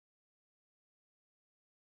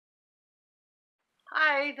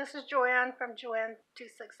Hi, this is Joanne from Joanne to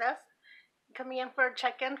Success. Coming in for a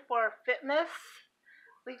check-in for Fitmas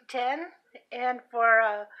week 10 and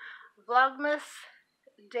for Vlogmas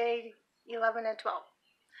day 11 and 12.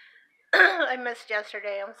 I missed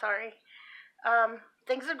yesterday, I'm sorry.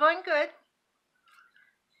 Things are going good.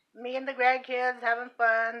 Me and the grandkids having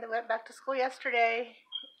fun. They went back to school yesterday.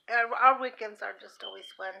 Our weekends are just always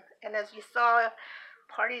fun. And as you saw,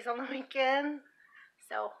 parties on the weekend.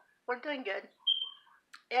 So we're doing good.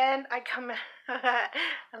 And I come,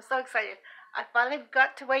 I'm so excited. I finally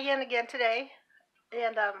got to weigh in again today,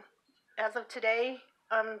 and as of today,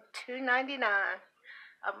 I'm 299.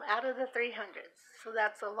 I'm out of the 300s, so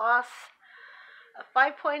that's a loss of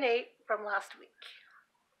 5.8 from last week.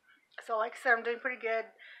 So, like I said, I'm doing pretty good.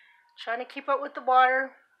 Trying to keep up with the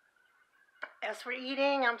water. As for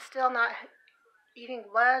eating, I'm still not eating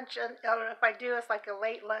lunch, and or if I do, it's like a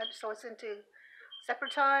late lunch, so it's into supper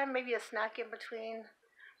time, maybe a snack in between.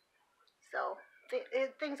 So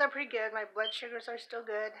things are pretty good. My blood sugars are still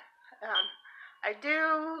good. Um, I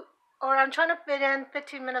do, or I'm trying to fit in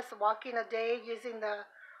 15 minutes of walking a day using the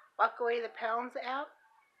Walk Away the Pounds app.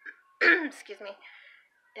 Excuse me,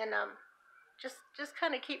 and just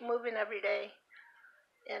kind of keep moving every day,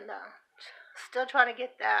 and still trying to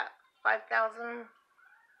get that 5,000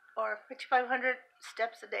 or 5,500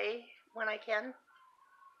 steps a day when I can.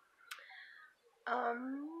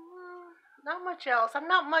 Um, Not much else. I'm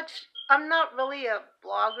not much. I'm not really a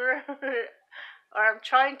blogger, or I'm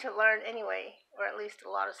trying to learn anyway, or at least a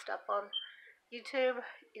lot of stuff on YouTube.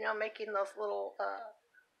 Making those little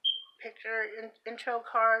picture intro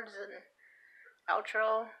cards and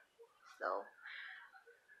outro. So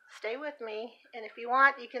stay with me, and if you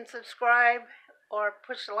want, you can subscribe or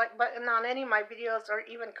push the like button on any of my videos, or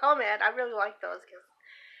even comment. I really like those because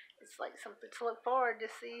it's like something to look forward to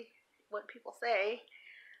see what people say.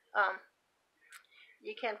 Um,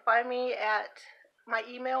 You can find me at my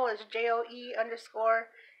email is joe_anne2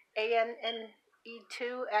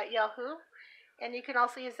 at Yahoo. And you can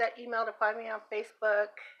also use that email to find me on Facebook,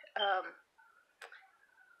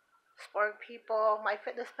 Sport People,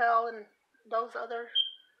 MyFitnessPal, and those other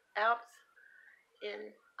apps.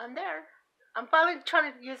 And I'm there. I'm finally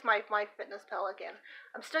trying to use my FitnessPal again.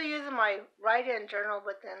 I'm still using my write-in journal,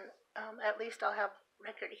 but then at least I'll have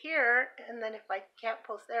record here. And then if I can't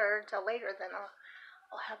post there until later, then I'll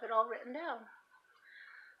have it all written down.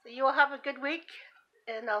 So you all have a good week,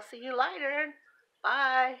 and I'll see you later.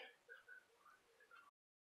 Bye.